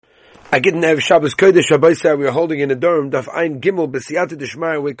Again, Erev Shabbos Kodesh Rabbeisai, we're holding in a Durham, Daf Ein Gimel B'Siyata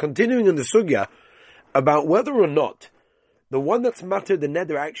D'Shmaya. We're continuing in the sugya about whether or not the one that's matter the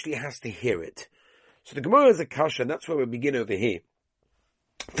neder actually has to hear it. So the Gemara is a kasha, and that's where we begin over here.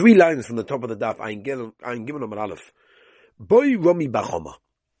 3 lines from the top of the Daf, Ein Gimel Amar Aleph. Boy Romi Bachoma.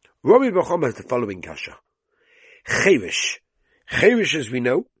 Romi Bachoma has the following kasha. Cherish. Cherish, as we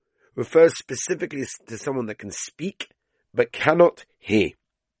know, refers specifically to someone that can speak, but cannot hear.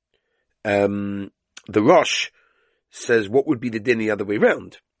 The Rosh says, what would be the din the other way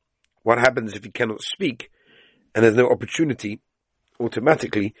around? What happens if he cannot speak and there's no opportunity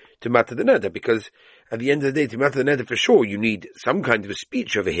automatically to matter the neder? Because at the end of the day, to matter the neder for sure, you need some kind of a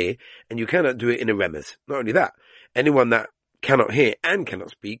speech over here, and you cannot do it in a remez. Not only that, anyone that cannot hear and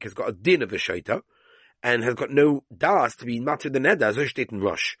cannot speak has got a din of a shaita and has got no das to be matter the neder, as steht in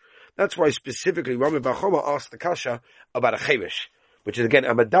Rosh. That's why specifically Rami Bachoma asked the kasha about a cherish, which is again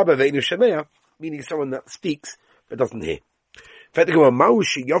a madaba ve'inu shemea, meaning someone that speaks but doesn't hear.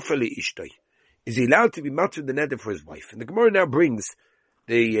 Is he allowed to be matter the neder for his wife? And the Gemara now brings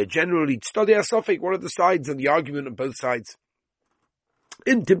the generally study asafik, one of the sides of the argument on both sides.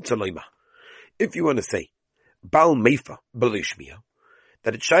 In Timtzaloima, if you want to say Baal Meifa Balishmiya,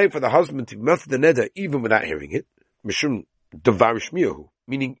 that it's shy for the husband to be matter the neder even without hearing it, Mishum Davar Shmiyahu,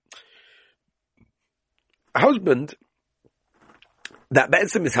 meaning a husband that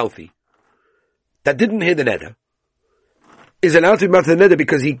Be'etzim is healthy, that didn't hear the neder, is allowed to be matter the neder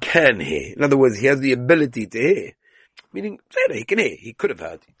because he can hear. In other words, he has the ability to hear. Meaning, he can hear. He could have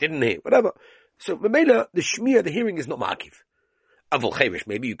heard. He didn't hear. Whatever. So, Mamela, the shmiya, the hearing is not ma'akiv. Avol cherish,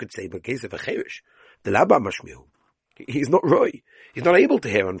 maybe you could say, but in case of a cherish, the laba mashmiyahu. He's not roy. He's not able to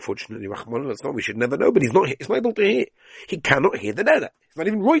hear, unfortunately. Rahman, that's not, we should never know, but he's not able to hear. He cannot hear the neder. He's not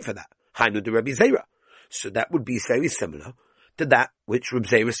even roy for that. Hainu de Rabbi Zera. So that would be very similar to that which Reb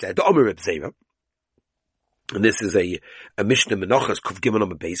Zera said, the Omer Reb Zera. And this is a Mishnah Menachos Kuf Gimel on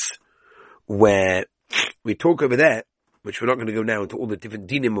the base, where we talk over there, which we're not going to go now into all the different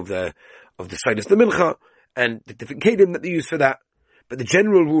dinim of the Sidus the Mincha, and the different kedim that they use for that. But the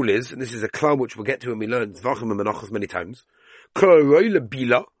general rule is, and this is a klal which we'll get to when we learn Zvachim and Menachos many times, Kol roi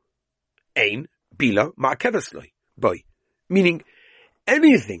lebila, ein, bila, ma'akevesloi, boy. Meaning,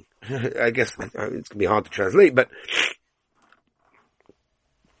 anything, I guess it's going to be hard to translate, but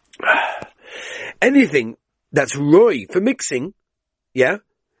anything that's roy for mixing, yeah,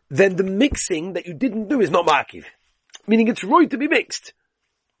 then the mixing that you didn't do is not ma'akiv. Meaning it's roy to be mixed.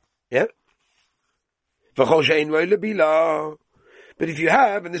 Yeah? But if you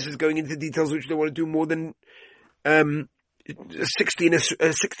have, and this is going into details which you don't want to do more than 60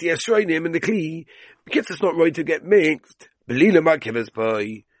 esroinim in the kli, because it's not roy to get mixed. In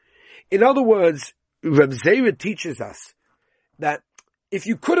other words, Reb Zera teaches us that if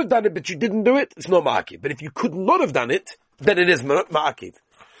you could have done it but you didn't do it, it's not ma'akiv. But if you could not have done it, then it is ma'akiv.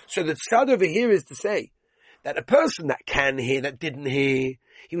 So the tzad over here is to say that a person that can hear, that didn't hear,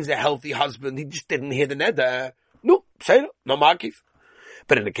 he was a healthy husband, he just didn't hear the neder, no, say no, not ma'akiv.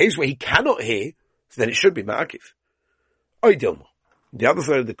 But in a case where he cannot hear, then it should be ma'akiv. Oidilma. The other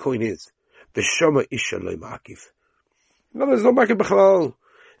side of the coin is, v'shoma isha lo ma'akiv. No, there's no ma'akiv b'chalal.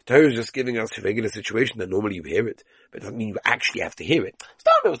 The Torah is just giving us a regular situation that normally you hear it, but it doesn't mean you actually have to hear it.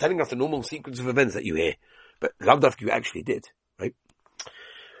 Start was telling us the normal sequence of events that you hear, but Lavdavka you actually did, right?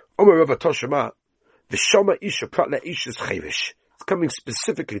 It's coming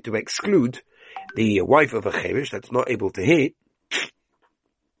specifically to exclude the wife of a cherish that's not able to hear,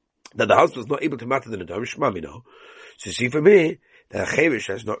 that the husband is not able to matter the nedar, shmamino. So see from here, that a cherish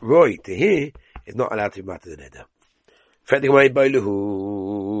that's not roy to hear is not allowed to matter the nedar. Is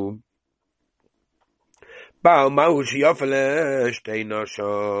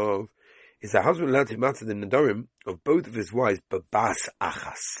the husband allowed to matter the nedarim of both of his wives, babas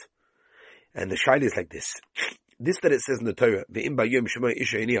achas? And the shaila is like this. This that it says in the Torah, ve'im bayom shema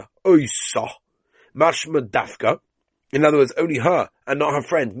isha eniya oisa mashma dafka. In other words, only her and not her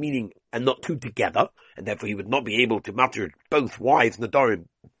friend, meaning and not two together, and therefore he would not be able to matter both wives nedarim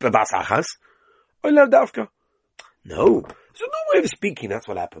babas achas. Oila dafka. No. So no way of speaking, that's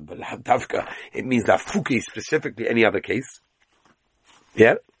what happened. But Dafka, it means that Fuki specifically, any other case.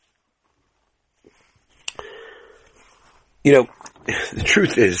 Yeah? The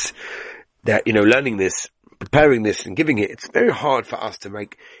truth is that, learning this, preparing this and giving it, it's very hard for us to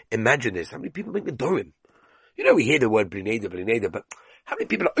imagine this. How many people make Nedarim? We hear the word Blineda, but how many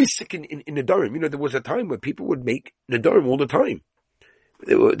people are sick in Nedarim? There was a time where people would make Nedarim all the time.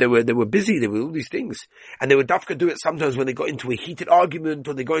 They were busy. They were all these things, and they would dafka do it sometimes when they got into a heated argument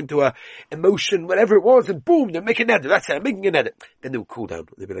or they got into a emotion, whatever it was, and boom, they're making an edit. That's it. I'm making an edit. Then they would cool down.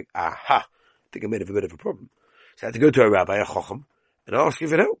 They'd be like, aha, I think I made a bit of a problem. So I had to go to a rabbi, a chacham, and ask him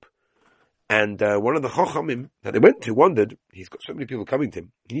for help. And one of the chachamim that they went to wondered, he's got so many people coming to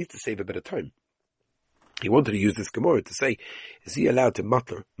him, he needs to save a bit of time. He wanted to use this Gemara to say, is he allowed to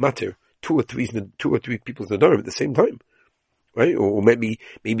matter two or three people's nadarim at the same time? Right? Or maybe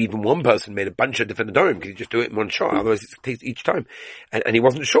even one person made a bunch of different nadarim. Can you just do it in one shot? Otherwise it takes each time. And he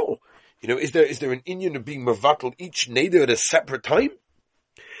wasn't sure. Is there an Indian of being mavatal each neder at a separate time?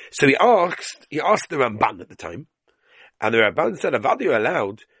 So he asked the Ramban at the time, and the Ramban said, Avad, you're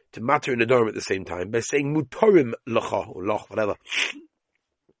allowed to matter in nadarim at the same time by saying mutarim lacha, or lach, whatever.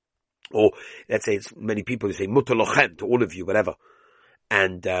 Or let's say it's many people who say mutar lachem to all of you, whatever.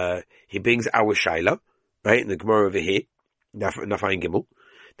 And he brings our shaila, right, in the Gemara over here, Nafayin Gimel,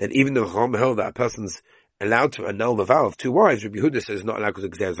 that even though Chacham held that a person's allowed to annul the vow of two wives, Rabbi Yehuda says not allowed because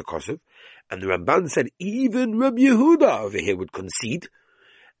of Gzeres HaKosov, and the Ramban said even Rabbi Yehuda over here would concede,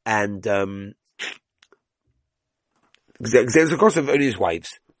 and Gzeres HaKosov only his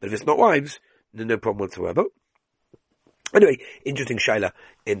wives, but if it's not wives, then no problem whatsoever. Anyway, interesting shaila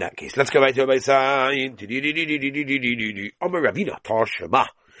in that case. Let's go right to Rabbi Sayin. Omer Ravina Tashema.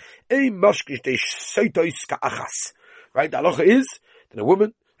 Right, the halacha is that a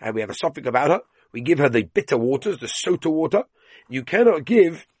woman, and we have a suffix about her, we give her the bitter waters, the sota water. You cannot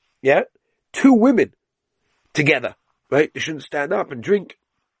give, two women together, right? They shouldn't stand up and drink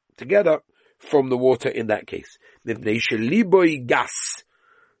together from the water in that case. Gas.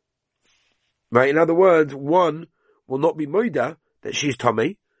 Right, in other words, one will not be moida that she's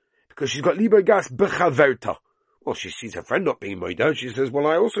tummy, because she's got liboy gas b'chaverta. Well, she sees her friend not being moida, she says, well,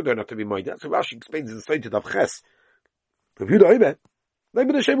 I also don't have to be moida. So Rashi explains in the Sota Daf Ches. No. You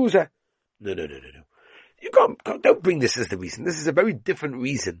don't bring this as the reason. This is a very different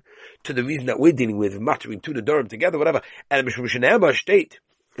reason to the reason that we're dealing with, mattering two nadarim together, whatever. And Mishmar state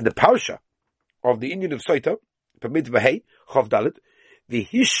in the parsha of the Indian of Sota, permit v'hei, chav dalet, the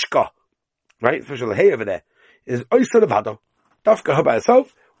hishka, right, special hey over there, is oisad avado, dafka her by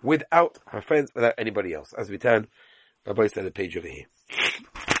herself, without her friends, without anybody else. As we turn, Rabbi said the page over here.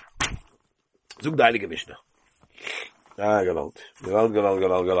 Zug the Heilige Mishnah. Gewalt. Zog the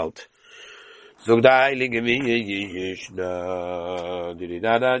Heilige Mishnah.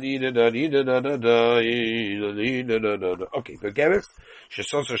 Okay, Begeres,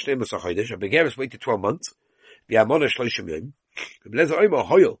 Shesos Hashem Sachodesh, Begeres waited 12 months, V'amona Shloshim Yom, V'blezer Oimo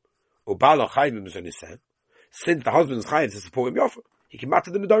Hoyel, Ubala Chayim Mizonisa, since the husband's Chayim to support him Yofa, he can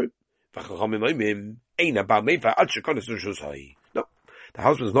matter the Nedarim. V'chachamim Oimim, Eina Ba Meifa, Ad Shekonis Rishus Hai. No, the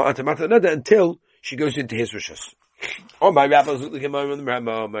husband's not to matter another until she goes into his Rishus. Oh, my rabbis look the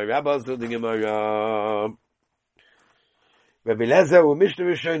Gemara, my rabbis look the Gemara. Rabbi Lezer, Mishnah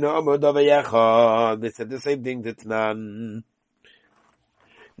Rishona, Amar Davayachad, they said the same thing to Tnan.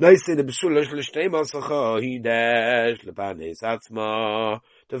 Nice in the Besulah Shlishtem Asacha, he dash, Lebanes Atzma,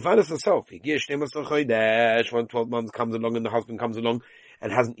 to find us herself. He gives Shtem Asacha, dash, 12 months comes along and the husband comes along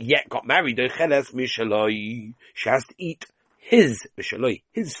and hasn't yet got married. She has to eat his Mishaloi,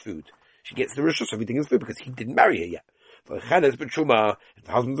 his food. She gets the rishus of eating his food because he didn't marry her yet. If the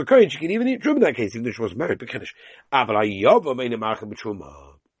husband's a kohen, she can even eat truma in that case, even though she wasn't married.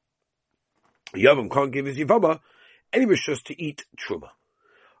 Yavam can't give his yivama any rishus to eat truma.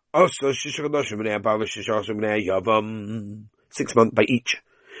 Also, 6 months by each.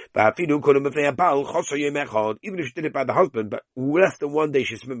 Even if she did it by the husband, but less than one day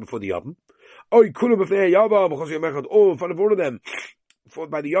she submitted before the yavam. Or in front of all of them.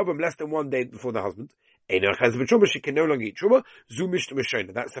 By the Yavam, less than one day before the husband. She can no longer eat truma.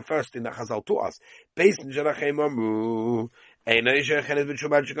 That's the first thing that Chazal taught us.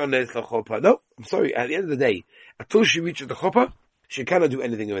 No, I'm sorry. At the end of the day, until she reaches the chuppah, she cannot do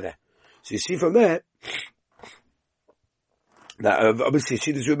anything over there. So you see from there that obviously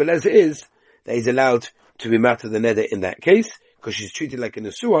she the Rabbi Lezer is that he's allowed to be matter the neder in that case because she's treated like a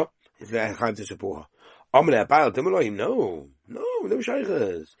nesua. He's allowed to support her. No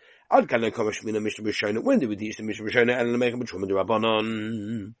shaykhs. When did we teach the Mishnah B'Shona and make a B'Shuma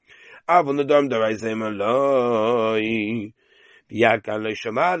D'Rabbanon? Avon the Dom D'Raizem Aloi. Yad Kan Lo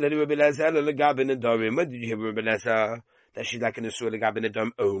Shama Leli Rabbi Lezer L'Legabin Nedarim. When did you hear Rabbi Lezer that she's like a Nesua L'Gabin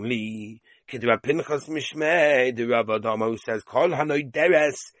Nedarim only? Kedra Pinchas Mishmei D'Rabba Dama who says Kol Hanoi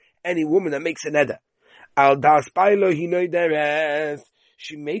Deres, any woman that makes a neder. Al Das Bailo Hinoi Deres.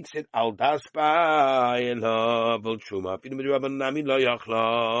 She makes it al daspa el truma.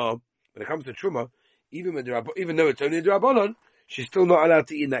 When it comes to truma, even though it's only a drabanon, she's still not allowed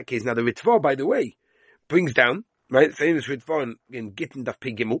to eat in that case. Now the Ritva, by the way, brings down, right, famous Ritva in Gittin Daf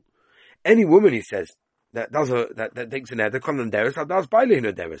Pei Gimel, any woman, he says, that takes an neder, konan deres, that does baile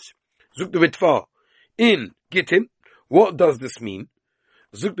nederes. Zuk the Ritva in Gittin, what does this mean?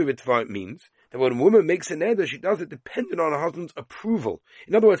 Zuk the Ritva, it means that when a woman makes a neder, she does it dependent on her husband's approval.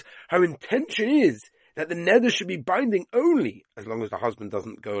 In other words, her intention is that the neder should be binding only as long as the husband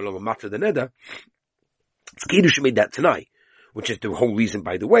doesn't go along and matter the neder. It's Kiddush made that tonight, which is the whole reason,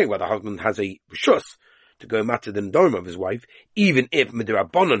 by the way, why the husband has a rishus to go matter the nedarim of his wife, even if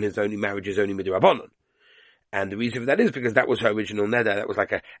midirabanan, his only marriage is only midirabanan. And the reason for that is because that was her original neder. That was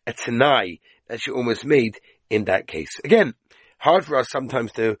like a tanai that she almost made in that case. Again, hard for us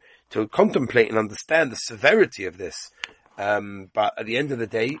sometimes to contemplate and understand the severity of this. But at the end of the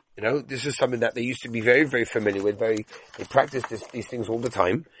day, this is something that they used to be very, very familiar with. They practice these things all the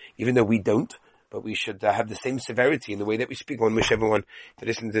time, even though we don't. But we should have the same severity in the way that we speak. I want to wish everyone to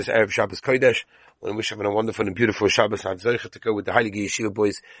listen to this Erev Shabbos Kodesh. I want to wish everyone a wonderful and beautiful Shabbos. I have Zocha to go with the Heilige Yeshiva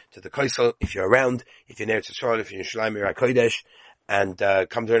boys to the Kaisel. If you're around, if you're near to Yisrael, if you're in Shalim, you're at Kodesh. And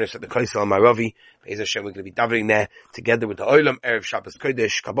come join us at the Kaisel on Maravi. Be'ez Hashem, we're going to be davening there together with the Olam, Erev Shabbos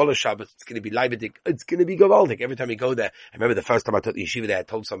Kodesh, Kabbalah Shabbos. It's going to be leibendig. It's going to be gavaldik. Every time we go there, I remember the first time I taught the yeshiva there, I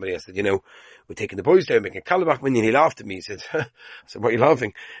told somebody, I said, we're taking the boys there, we're making Kalabach Minyan. He laughed at me. He said, I said, what are you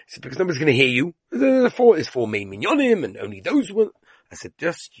laughing? He said, because nobody's going to hear you. There's four main minyanim, and only those will. I said,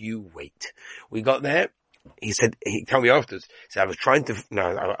 just you wait. We got there. He told me afterwards, he said, I was trying to,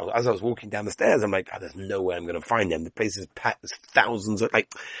 as I was walking down the stairs, I'm like, there's no way I'm going to find them. The place is packed, there's thousands of,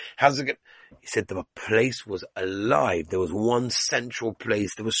 how's it going? He said the place was alive. There was one central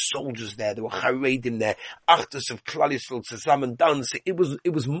place. There were soldiers there. There were Haredim there. Achtus of Klal Yisrael, Tzazam dance. It was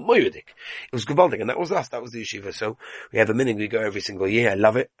moedik. It was gewaldig. And that was us. That was the yeshiva. So we have a minute. We go every single year. I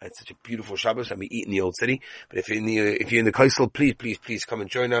love it. It's such a beautiful Shabbos, and we eat in the old city. But if you're in the Kaisel, please come and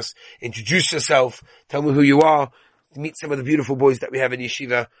join us. Introduce yourself. Tell me who you are. Meet some of the beautiful boys that we have in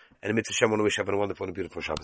yeshiva. And amidst Hashem, I want to wish everyone a wonderful and beautiful Shabbos.